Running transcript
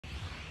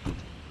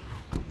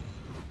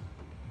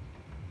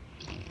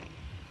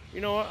You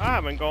know what? I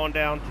haven't gone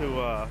down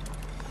to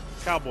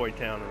Cowboy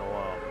Town in a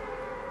while.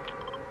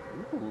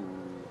 Ooh.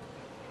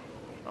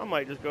 I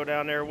might just go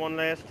down there one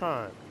last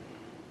time.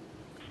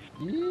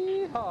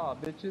 Yeehaw,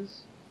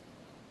 bitches.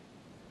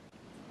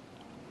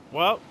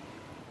 Well,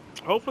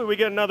 hopefully we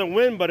get another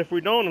win, but if we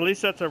don't, at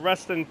least that's a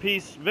rest in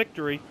peace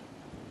victory.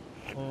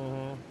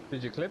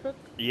 Did you clip it?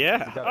 Yeah. You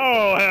gotta clip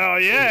Oh, it. hell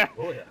yeah.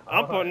 Oh, yeah.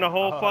 I'm Oh, putting the yeah.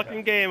 whole Oh, yeah.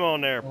 fucking game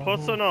on there,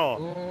 puss and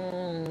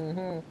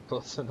all.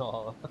 Puss and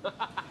all.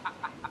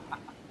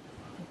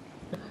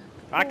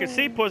 I could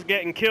see Puss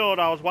getting killed.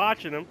 I was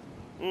watching him.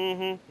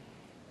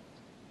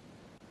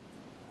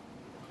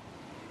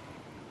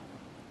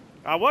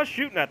 I was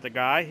shooting at the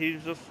guy.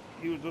 There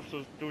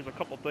was a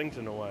couple things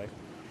in the way.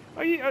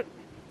 Are you,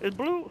 is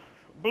Blue,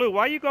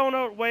 why you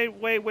going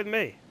way with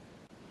me?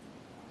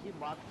 You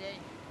marked it?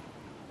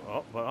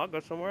 Oh, well, I'll go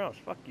somewhere else.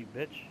 Fuck you,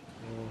 bitch.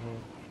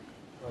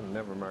 I'll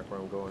never mark where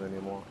I'm going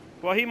anymore.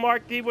 Well, he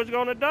marked he was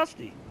going to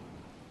Dusty.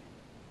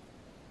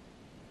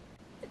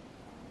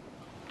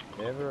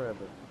 Never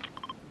ever.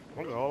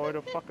 I'm going all the way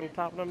to the fucking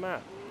top of the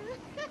map.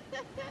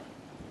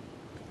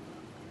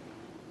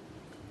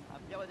 I'll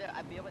be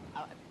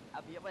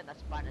able to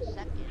spot in a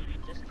second.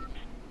 Just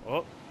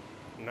Oh,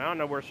 now I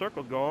know where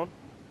Circle's going.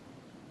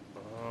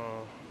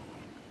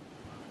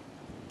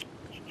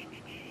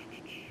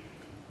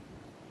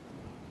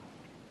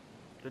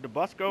 Did the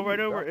bus go right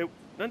over?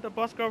 Didn't the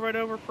bus go right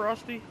over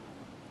Frosty?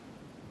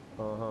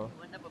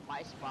 went up with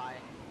my spy.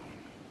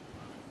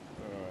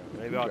 Alright,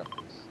 maybe I'll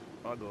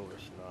go over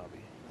Snobby.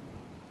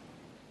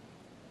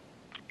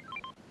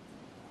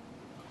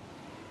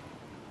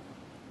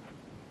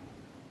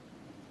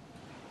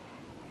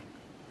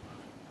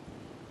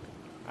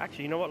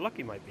 Actually, you know what?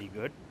 Lucky might be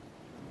good.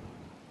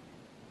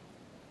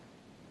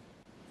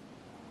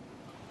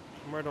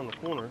 I'm right on the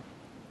corner.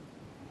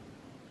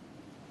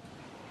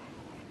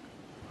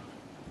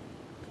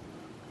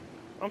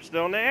 I'm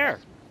still in the air.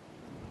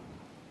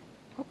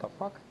 What the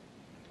fuck?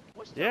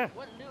 Yeah.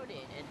 What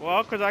looting?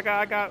 Well, cause I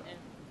got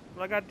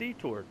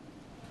detoured.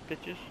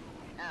 Bitches.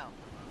 Ow.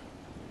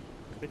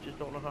 Bitches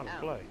don't know how to Ow.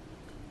 play.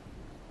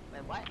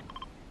 Wait, what?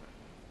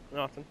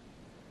 Nothing.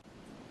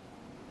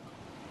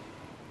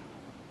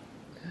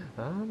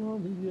 I'm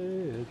on the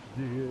edge.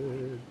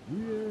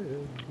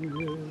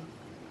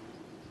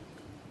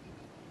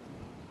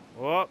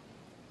 Oh,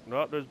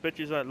 no, those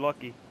bitches aren't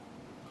lucky.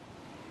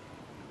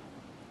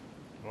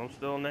 I'm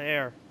still in the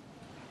air.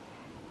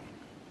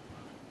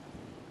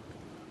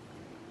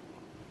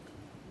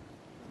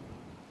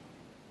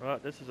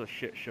 This is a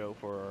shit show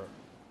for our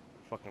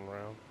fucking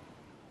round.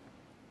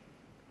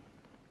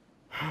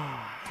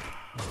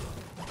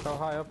 How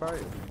high up are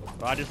you?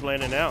 I just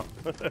landed now.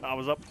 I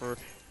was up for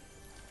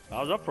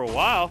a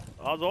while.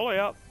 I was all the way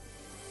up.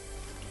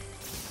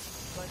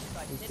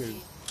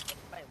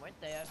 Went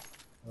there.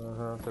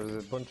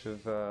 There's a bunch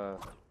of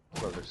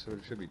well, there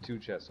should be 2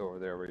 chests over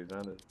there where you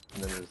landed,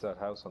 and then there's that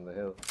house on the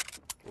hill.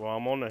 Well,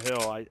 I'm on the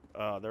hill.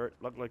 They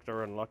look like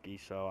they're unlucky,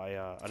 so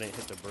I didn't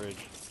hit the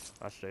bridge.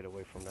 I stayed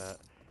away from that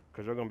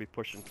because they're gonna be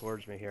pushing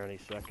towards me here any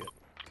second.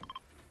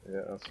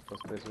 Yeah, that's the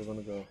first place we're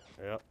gonna go.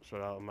 Yep. So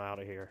I'm out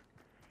of here.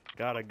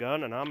 Got a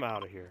gun and I'm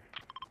out of here.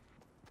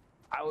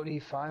 Audi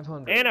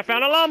 500. And I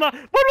found a llama.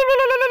 What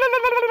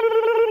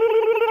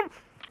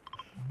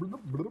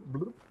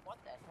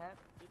the heck?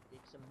 You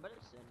need some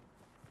medicine.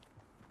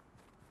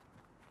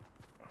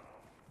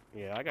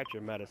 Yeah, I got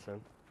your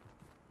medicine.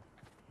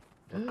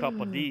 A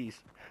couple of D's.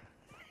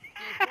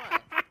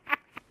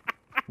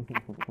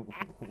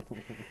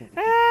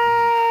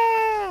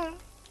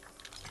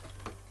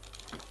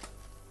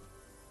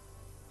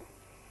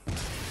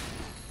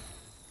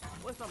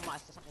 Where's my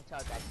master? Something tell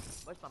that.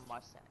 Where's my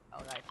master?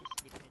 Alright,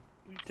 she's sleeping.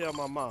 You tell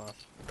my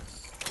moms.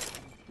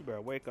 You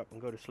better wake up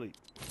and go to sleep.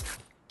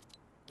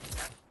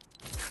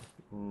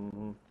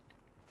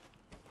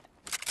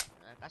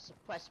 I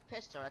suppressed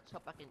pistol. Let's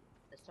hope I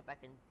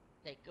can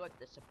take good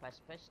the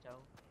suppressed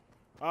pistol.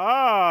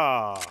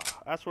 Ah,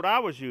 that's what I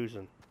was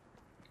using.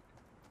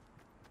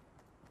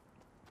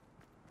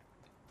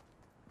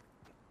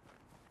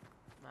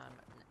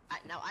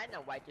 Now I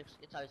know why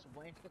it's always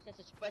winning because it's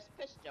a suppressed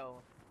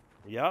pistol.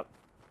 Yep.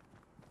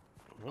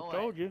 I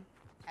told you.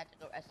 Had to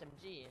go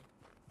SMG.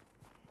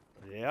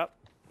 Yep.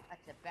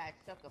 That's a bad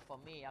circle for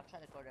me. I'll try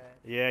to go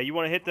to. Yeah, you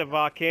want to hit the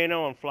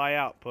volcano and fly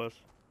out, puss.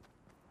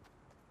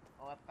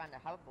 Or I find a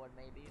hoverboard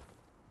maybe.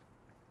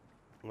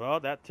 Well,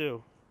 that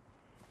too.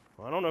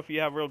 Well, I don't know if you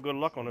have real good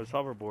luck on those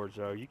hoverboards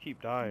though. You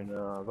keep dying.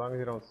 No, as long as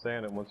you don't stay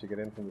on it once you get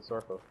into the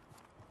circle.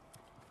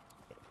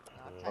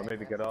 Or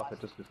maybe get off it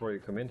just before you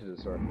come into the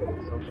circle.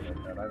 Something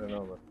like that. I don't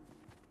know, but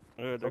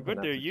They're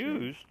good to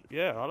use.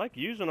 Yeah, I like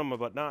using them,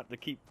 but not to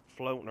keep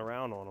floating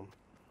around on them.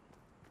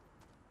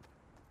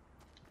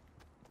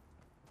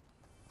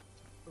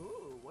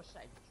 Ooh, what should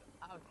I do?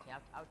 I'll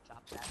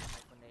drop that.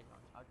 My grenade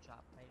launch. I'll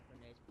drop my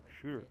grenades.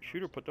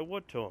 Shooter, put the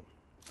wood to him.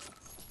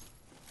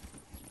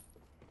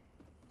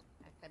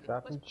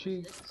 Tapping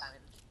cheeks.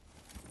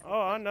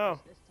 Oh, I know.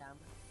 This time.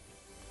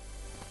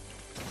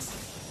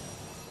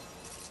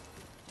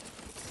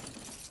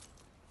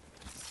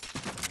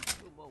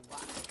 Ooh, whoa,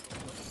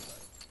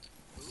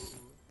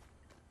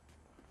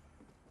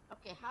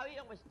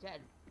 almost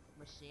dead,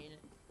 machine.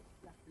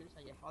 Like, lose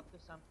on your health or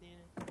something.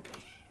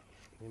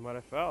 He might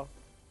have fell.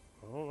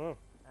 I don't know.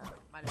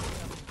 Might have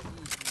fell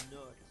these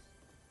nuts.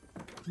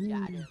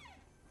 Got him.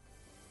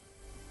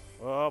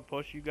 Oh,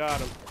 Puss, you got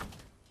him.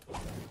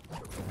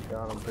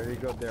 Got him pretty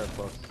good there,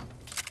 Puss.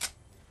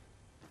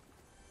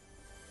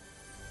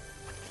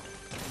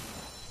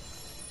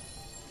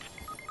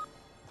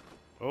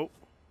 Oh.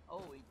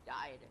 Oh, he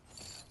died.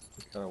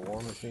 Got a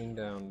war machine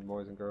down,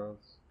 boys and girls.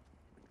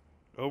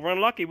 Over on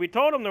Lucky. We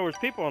told him there was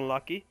people on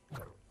Lucky.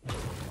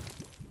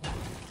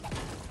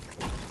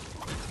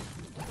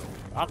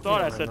 I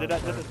thought I said, did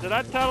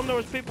I tell him there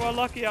was people on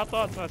Lucky? I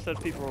thought I said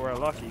people were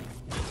lucky.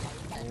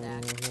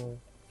 Mm-hmm.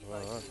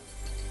 Alright.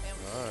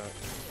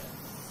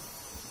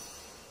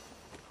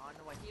 I don't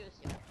know what he was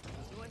here.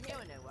 He wasn't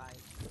hearing it right.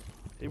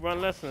 He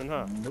wasn't listening,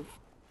 huh? Nope.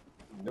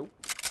 Nope.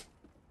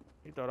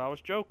 He thought I was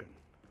joking.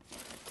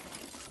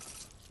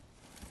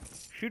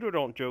 Shooter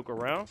don't joke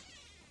around.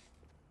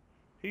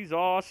 He's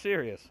all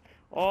serious.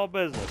 All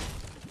business.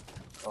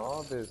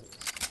 All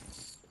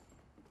business.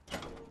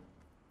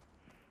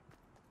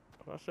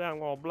 When I say I'm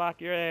gonna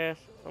block your ass,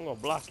 I'm gonna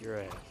block your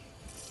ass.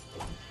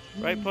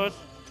 Right, Puss?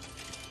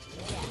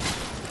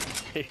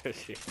 I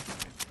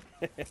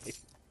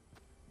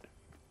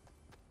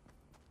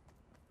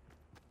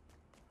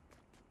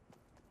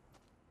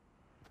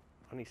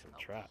need some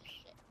traps.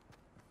 Shit.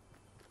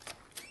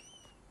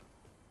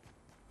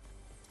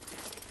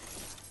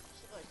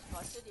 Should go to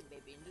Scar City,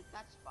 baby, and loot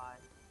that spot.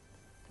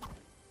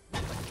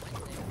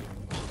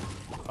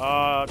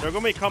 They're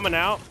gonna be coming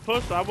out.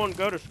 Puss, I wouldn't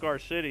go to Scar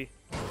City.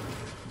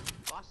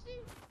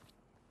 Frosty?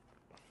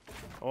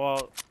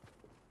 Well,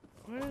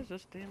 where is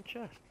this damn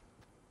chest?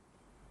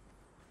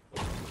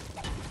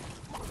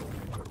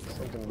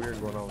 Something weird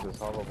going on with this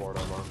hoverboard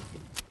I'm on.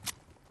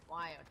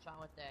 Why? What's wrong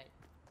with that?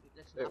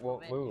 It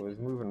won't move. It's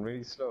moving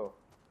really slow.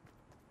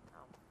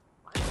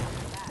 Mine's not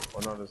bad.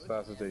 Well, not as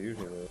fast as they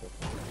usually move.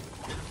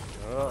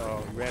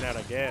 Uh-oh, we ran out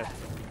of gas.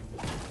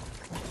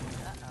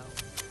 Uh-oh.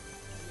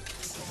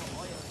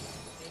 Oil,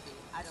 maybe.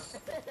 I don't.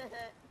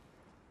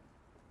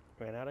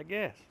 Ran out of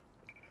gas.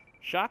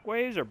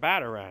 Shockwaves or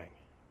Batarang?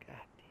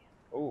 God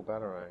Oh,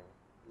 Batarang.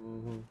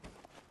 Mm-hmm.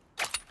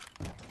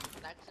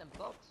 Like some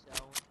books,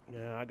 though.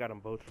 damn. Yeah, I got them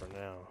both for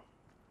now.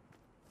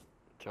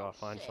 Until I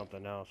find shit.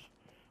 something else.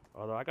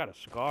 Although I got a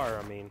Scar,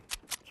 I mean,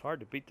 it's hard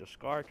to beat the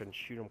Scar. I can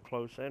shoot them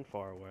close and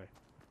far away.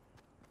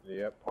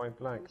 Yep, point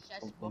blank. Who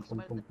says books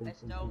with the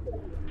pistol?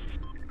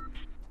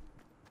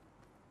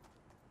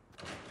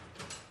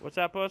 What's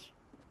that, Puss?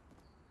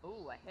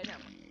 Ooh, I hit him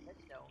with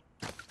the pistol.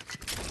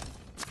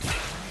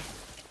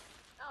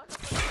 Oh,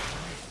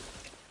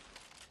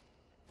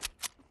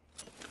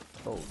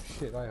 no. Oh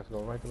shit, I have to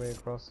go right the way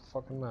across the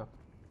fucking map.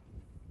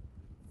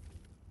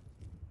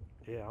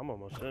 Yeah, I'm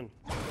almost in.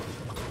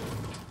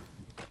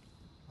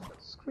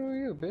 Screw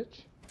you,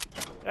 bitch.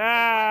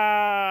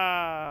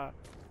 Ah!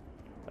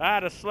 I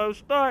had a slow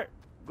start.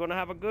 Gonna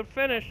have a good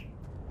finish.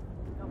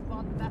 Don't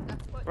fall back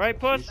that foot. Right,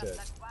 Puss? She said.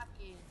 Like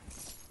Rocky.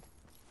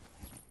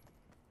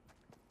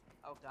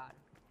 Oh god.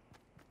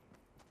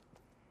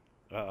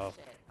 Uh-oh.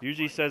 Shit.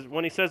 Usually says,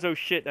 when he says, oh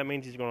shit, that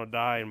means he's gonna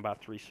die in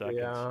about 3 seconds.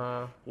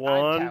 Yeah.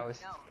 One, I'm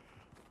toast. No.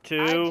 two,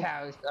 I'm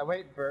toast. I'm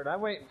waiting for it. I'm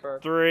waiting for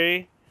it.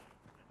 3.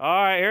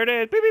 Alright, here it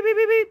is. Beep, beep, beep,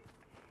 beep, beep.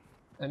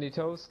 Any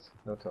toast?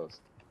 No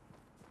toast.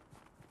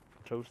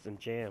 Toast and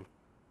jam.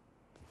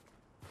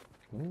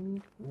 Mm-hmm.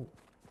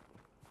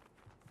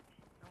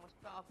 Almost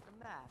fell off the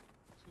map.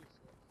 Jesus.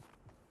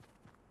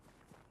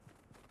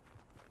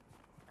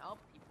 Nope,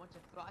 he went to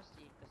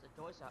Frosty because the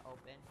doors are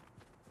open.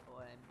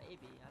 Or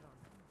maybe, I don't know.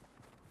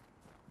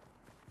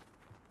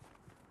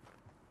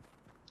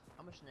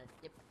 I'm just gonna.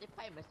 They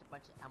probably missed a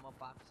bunch of ammo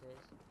boxes.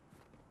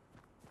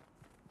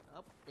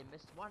 Oh, they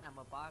missed one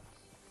ammo box.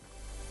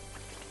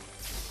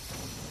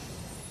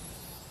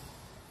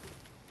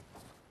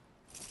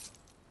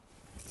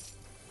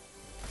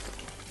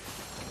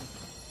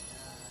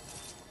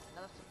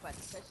 Another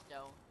suppressed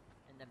pistol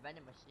and the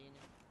vending machine.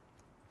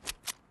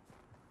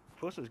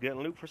 Puss is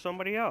getting loot for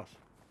somebody else.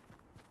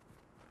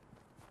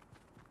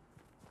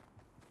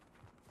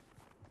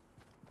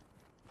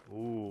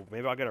 Ooh,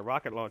 maybe I'll get a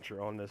rocket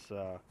launcher on this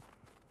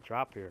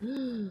drop here.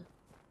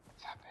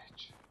 That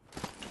bitch.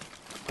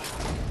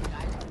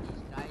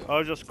 These guys. Oh,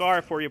 there's a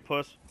Scar for you,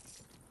 Puss.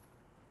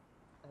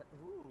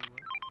 Ooh.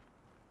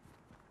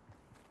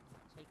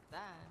 Take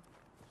that.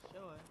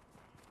 Sure.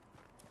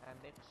 I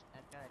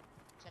gotta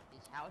check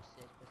these houses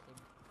because they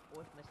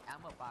both missed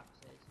ammo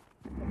boxes.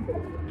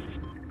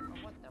 Oh,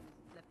 what the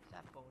flip's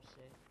that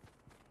bullshit?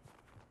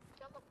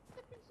 Kill the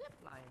flipping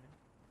zipline.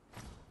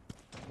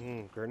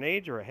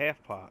 Grenades or a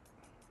half pot?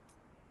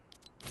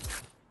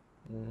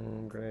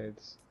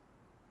 Grades.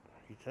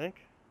 You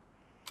think?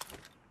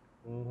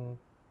 Mm-hmm.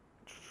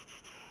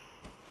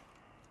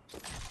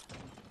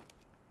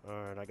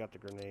 Alright, I got the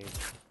grenades.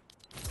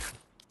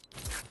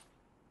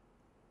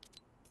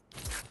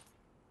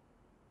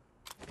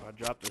 I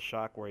dropped the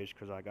shockwaves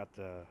because I got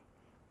the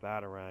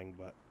Batarang,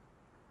 but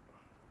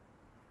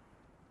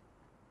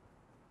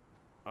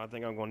I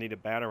think I'm gonna need a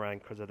Batarang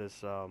because of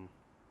this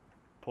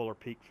polar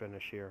peak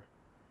finish here.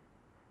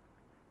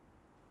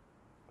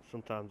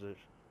 Sometimes the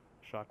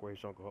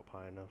shockwaves don't go up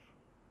high enough.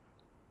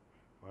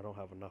 Or I don't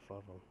have enough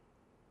of them.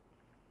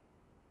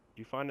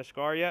 Did you find the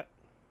scar yet?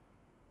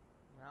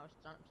 No,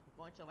 I'm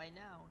going to right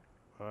now.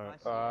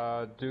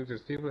 Alright. Duke,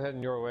 there's people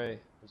heading your way.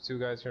 There's two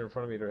guys here in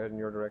front of me. They're heading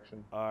your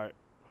direction. Alright.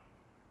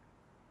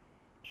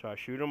 Should I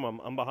shoot them?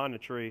 I'm behind the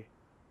tree.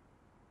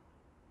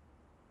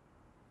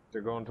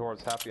 They're going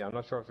towards Happy. I'm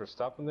not sure if they're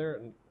stopping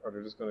there or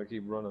they're just going to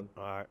keep running.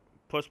 Alright.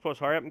 Puss,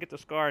 hurry up and get the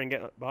scar and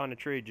get behind the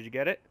tree. Did you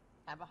get it?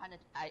 I'm behind the.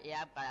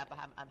 Yeah, I'm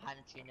behind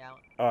the tree now.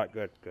 Alright,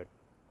 good.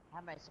 I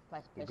have my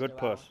suppressed pistol Good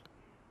puss.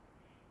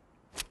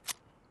 out.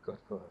 Good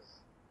puss.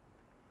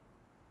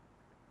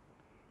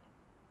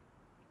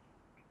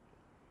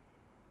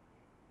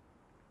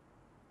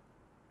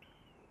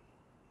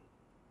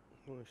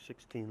 Only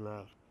 16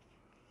 left.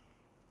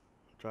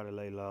 Try to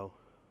lay low.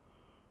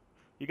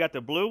 You got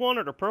the blue one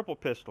or the purple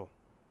pistol?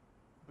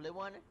 Blue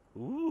one.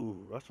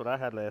 Ooh, that's what I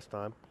had last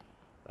time.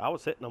 I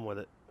was hitting them with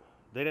it.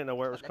 They didn't know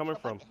where it was coming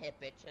from.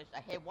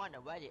 I hit one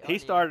already.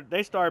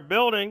 They started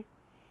building,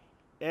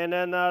 and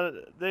then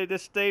they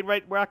just stayed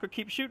right where I could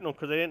keep shooting them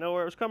because they didn't know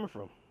where it was coming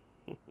from.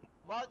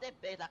 Well, they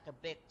built like a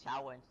big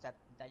tower and stuff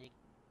that you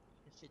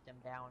can shoot them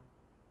down.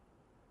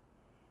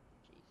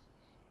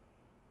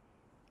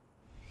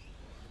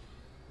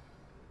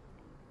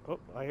 Oh,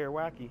 I hear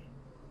Wacky.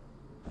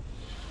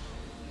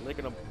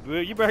 Making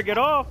a. You better get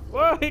off.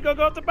 Whoa, he gonna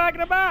go up the back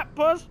of the map,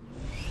 puss.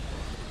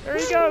 There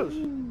he goes.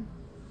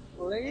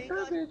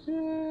 Later,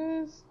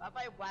 bitches.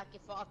 Bye-bye, Wacky,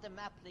 fall off the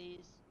map,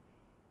 please.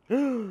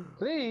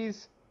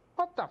 Please.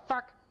 What the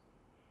fuck?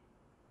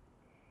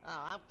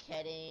 Oh, I'm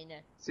kidding.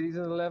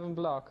 Season 11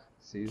 block.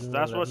 Season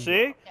That's 11 what.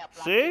 See? Yeah,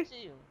 block See? you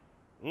too.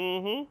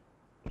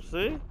 Mm-hmm.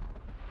 See?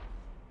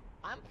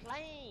 I'm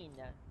playing.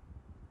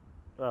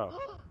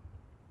 Oh.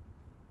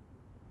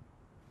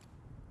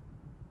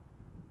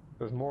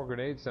 There's more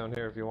grenades down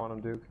here if you want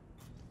them, Duke.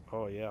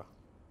 Oh yeah.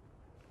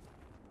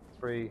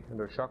 3, and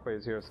there's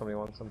shockwaves here if somebody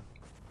wants them.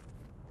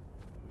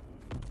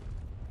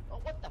 Oh,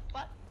 what the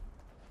fuck?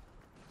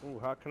 Ooh,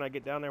 how can I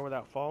get down there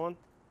without falling?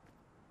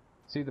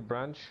 See the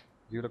branch?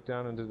 You look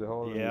down into the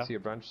hole and Yeah. you see a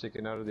branch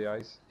sticking out of the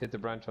ice. Hit the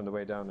branch on the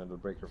way down and it'll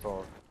break your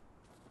fall.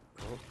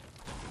 Oh.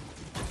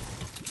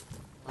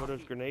 Where are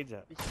those grenades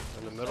at?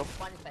 In the middle? So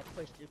funny if I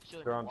push you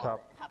through They're the on wall,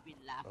 top. I'll be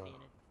laughing.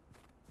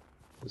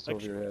 Just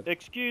over your head.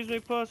 Excuse me,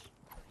 puss.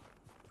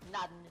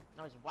 Nothing.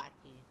 That was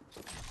wacky.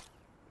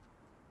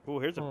 Ooh,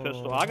 here's a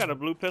pistol. I got a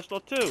blue pistol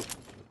too,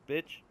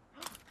 bitch.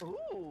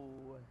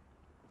 Ooh.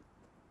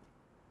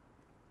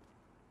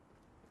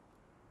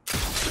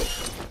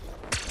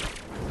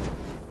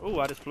 Ooh,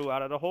 I just flew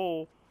out of the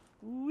hole.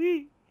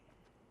 Wee.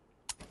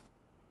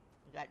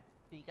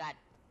 We got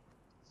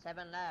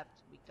 7 left.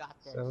 We got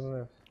this. 7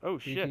 left. Oh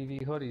shit.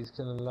 PPV hoodies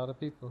killing a lot of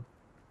people.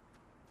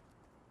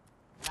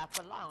 Not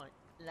for long,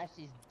 unless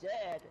he's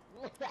dead.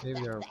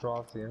 Maybe they're in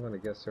Frosty. I'm gonna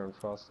guess they're in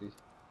Frosty.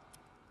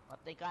 I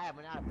think I am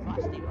not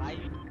frosty, right?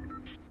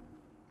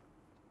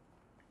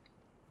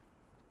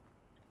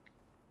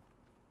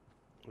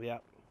 Yeah.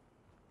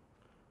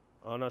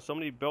 Oh no,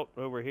 somebody built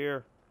over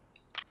here.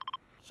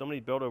 Somebody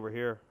built over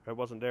here. I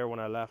wasn't there when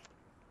I left.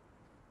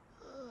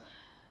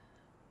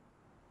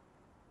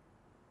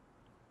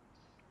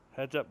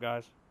 Heads up,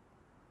 guys.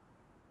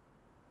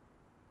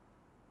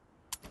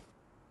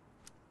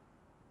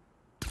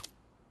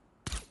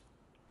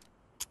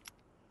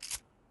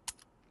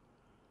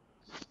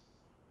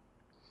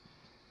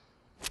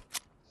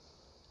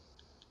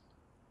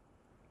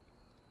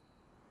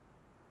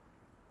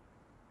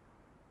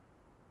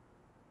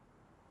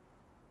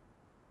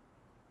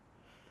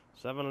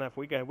 Seven left.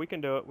 We can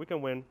do it. We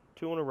can win.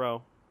 2 in a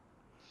row.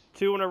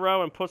 2 in a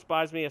row, and Puss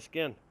buys me a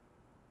skin.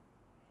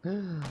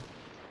 I'm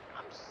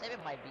saving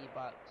my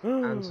V-Bucks.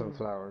 And some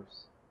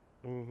flowers.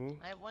 Mm-hmm.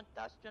 I have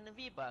 1,000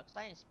 V-Bucks.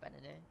 I ain't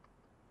spending it.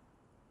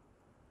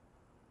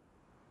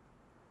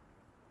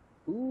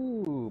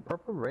 Ooh,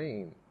 purple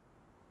rain.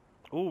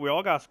 Ooh, we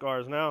all got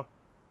scars now.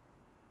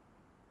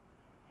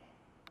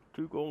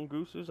 2 golden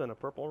gooses and a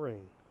purple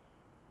rain.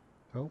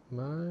 Don't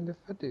mind if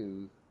I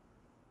do.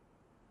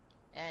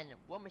 And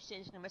War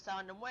Machine's gonna miss out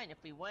on the win if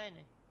we win.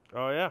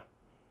 Oh yeah.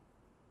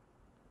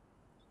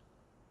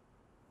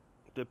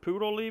 Did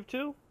Poodle leave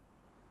too?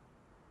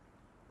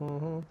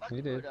 Mm-hmm. Fuck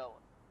He did. Pluto.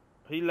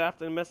 He left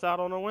and missed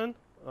out on a win?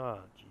 Ah,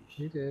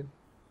 He jeez. did.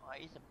 Oh,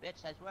 he's a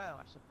bitch as well.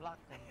 I should block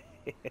him.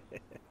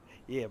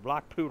 Yeah,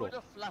 block Poodle.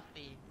 Poodle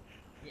Fluffy.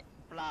 Yeah,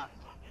 block.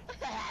 Oh,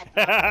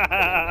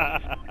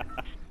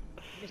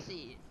 Let me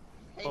see.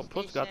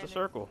 Puss got the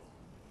circle.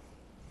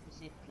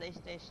 Let me see.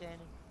 PlayStation.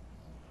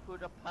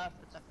 Poodle Puff.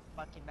 It's a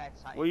fucking bad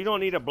site. Well, you don't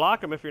need to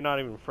block him if you're not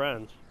even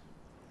friends.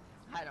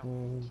 I don't.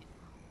 Mm.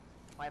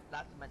 Why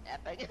block him on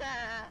Epic?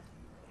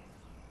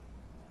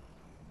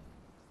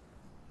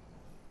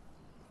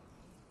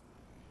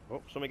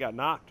 Oh, somebody got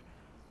knocked.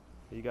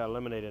 You got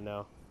eliminated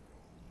now.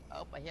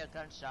 Oh, I hear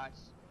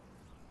gunshots.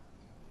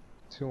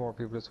 2 more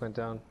people just went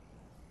down.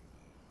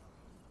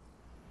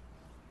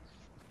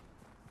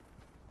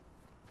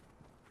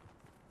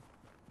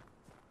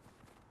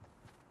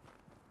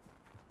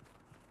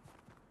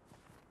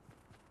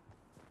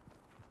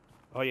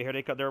 Oh yeah, here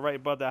they come. They're right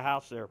above that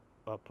house there,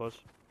 puss.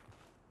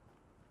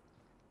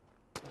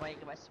 When I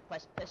get my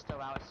quest pistol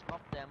out, I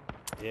smoke them.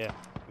 Yeah,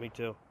 me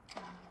too.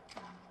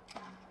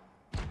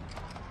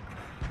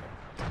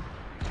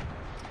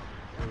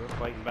 We're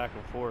fighting back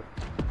and forth.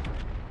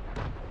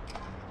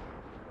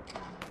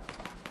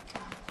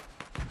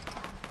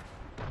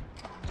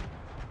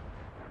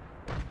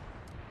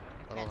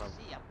 I can't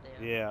see up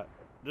there. Yeah,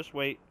 just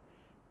wait.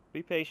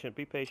 Be patient.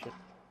 Be patient.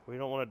 We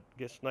don't want to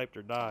get sniped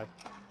or die.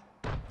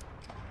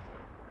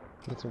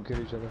 Let them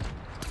kill each other.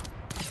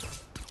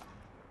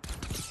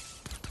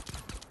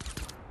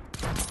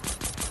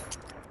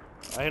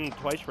 I hit him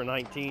twice for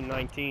 19.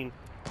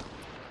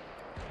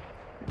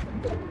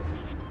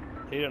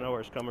 He didn't know where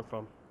it's coming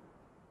from.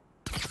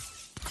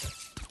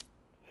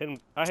 Hit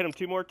him. I hit him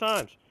 2 more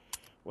times.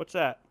 What's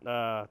that?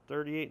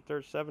 38,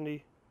 30,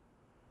 70.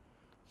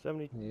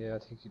 70. Yeah, I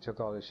think you took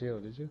all his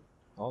shield, did you?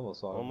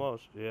 Almost all.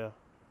 Almost, yeah.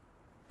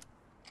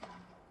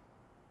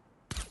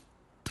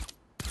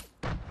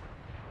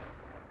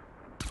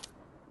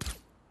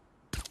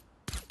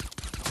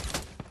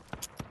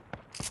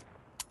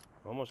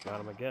 Almost got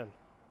him again.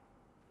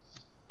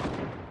 You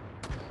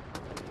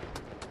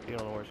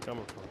don't know where it's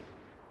coming from.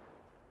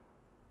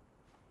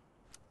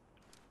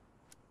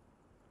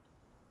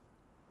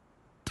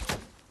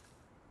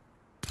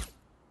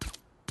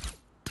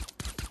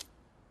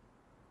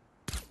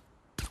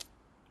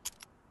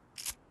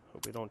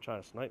 Hope he don't try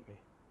to snipe me.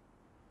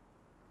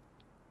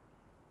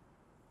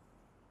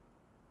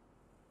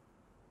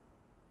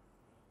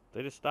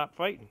 They just stopped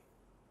fighting.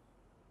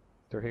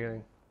 They're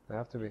healing. They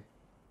have to be.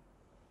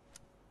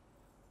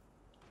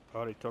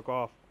 Oh, they took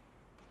off.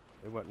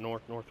 They went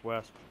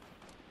northwest.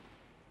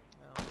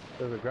 Oh.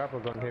 There's a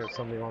grapple gun here if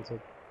somebody wants it.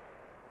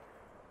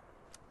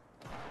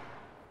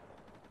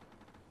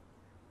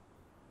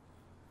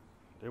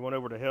 They went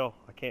over the hill.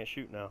 I can't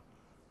shoot now.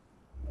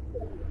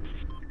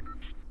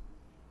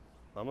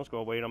 I'm just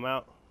gonna wait them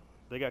out.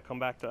 They gotta come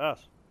back to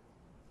us.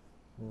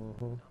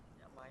 Mm-hmm. Never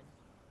mind.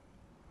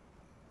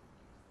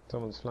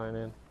 Someone's flying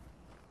in.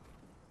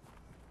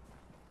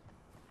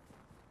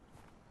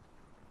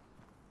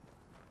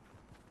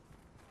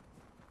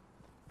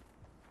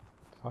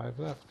 Five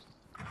left.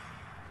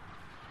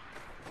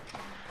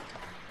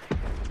 I'm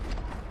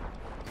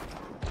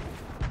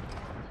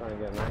trying to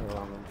get an angle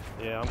on them.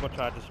 Yeah, I'm gonna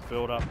try to just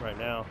build up right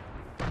now.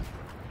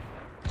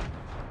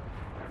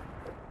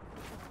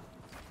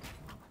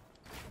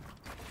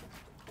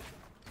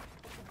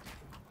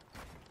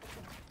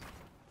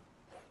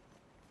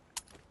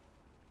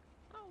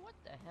 Oh, what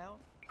the hell?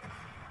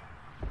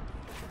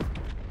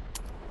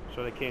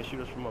 So they can't shoot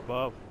us from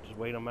above. Just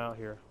wait them out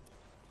here.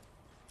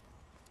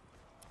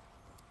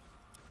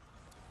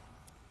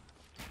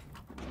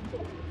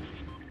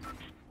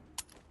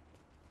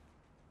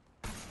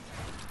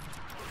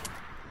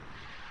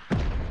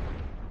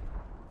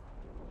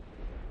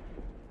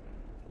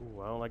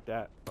 Ooh, I don't like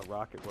that. A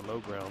rocket with low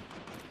ground.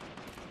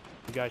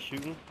 You guys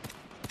shooting?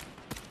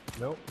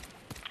 Nope.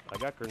 I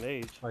got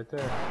grenades. Right there.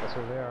 That's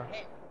where they are.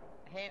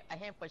 I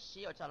hit for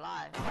shields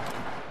alive.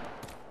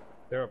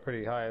 They're up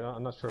pretty high.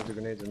 I'm not sure if the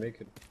grenades will make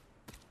it.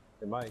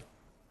 They might.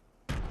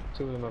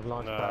 2 of them have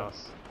launched No.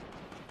 pads.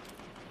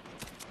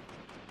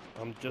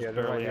 I'm just Yeah,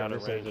 they're right barely here out on of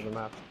this edge range. of the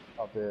map.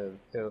 Of the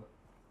hill.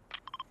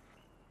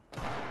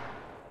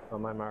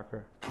 On my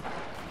marker.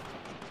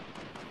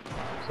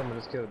 Someone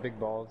just killed big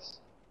balls.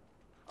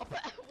 Oh, but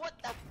what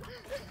the?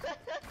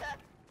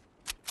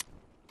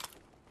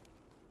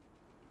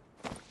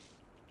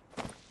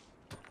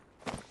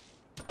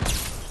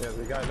 Yeah, there's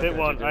a guy looking Hit at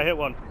one. you, dude. I hit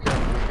one.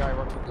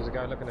 There's a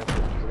guy looking at you.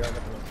 There's a guy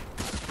looking at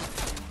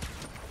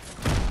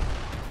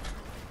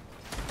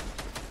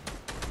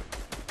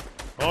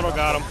you. Auto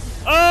got him.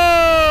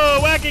 Oh,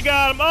 Wacky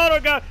got him. Auto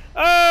got.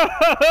 Oh,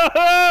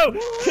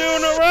 2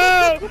 in a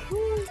row.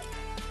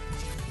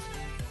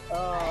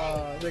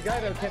 The guy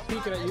that kept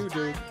peeking at you,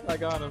 dude. I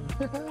got him.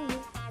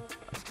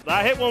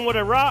 I hit one with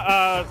a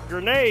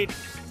grenade. You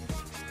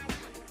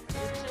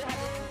should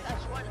have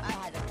touched one. I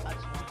had to touch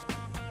one.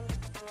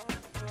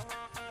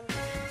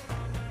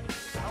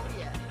 Oh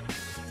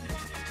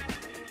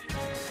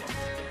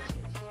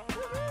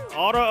yeah.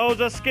 Auto owes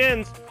us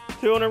skins.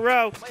 2 in a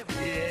row.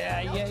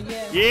 Yeah.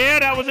 Yeah,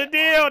 that was a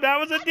deal. That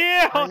was a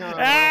deal. Hang on, I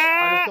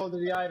Ah! just sold to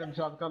the item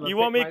shop. Gonna You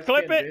pick want me my to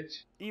clip skin, it?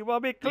 bitch. You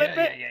want me to clip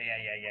it?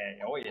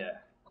 Yeah. Oh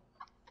yeah.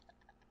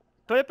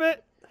 Clip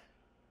it?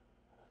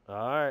 All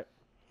right.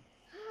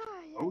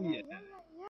 Oh yeah.